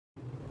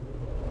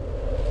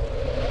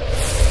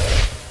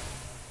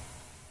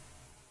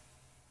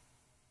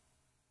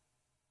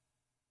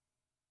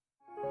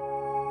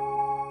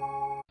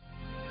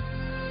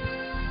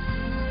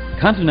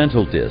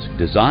Continental Disc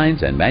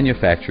designs and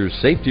manufactures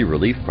safety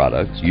relief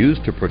products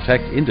used to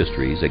protect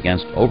industries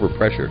against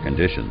overpressure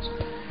conditions.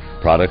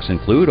 Products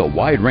include a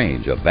wide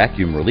range of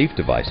vacuum relief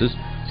devices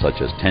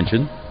such as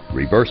tension,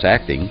 reverse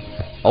acting,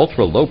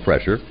 ultra-low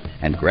pressure,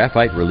 and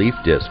graphite relief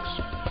discs,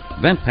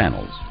 vent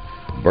panels,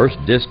 burst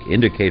disc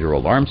indicator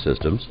alarm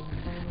systems,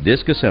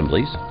 disc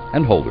assemblies,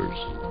 and holders.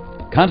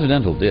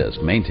 Continental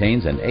Disc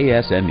maintains an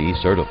ASME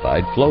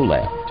certified flow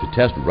lab to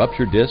test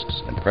rupture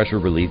discs and pressure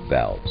relief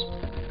valves.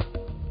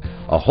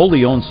 A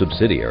wholly owned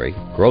subsidiary,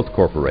 Groth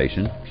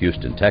Corporation,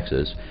 Houston,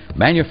 Texas,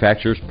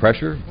 manufactures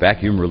pressure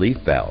vacuum relief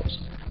valves,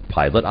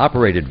 pilot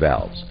operated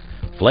valves,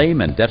 flame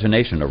and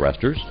detonation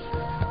arresters,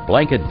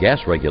 blanket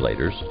gas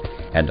regulators,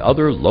 and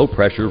other low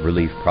pressure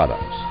relief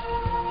products.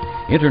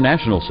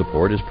 International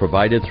support is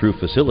provided through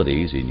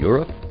facilities in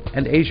Europe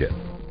and Asia.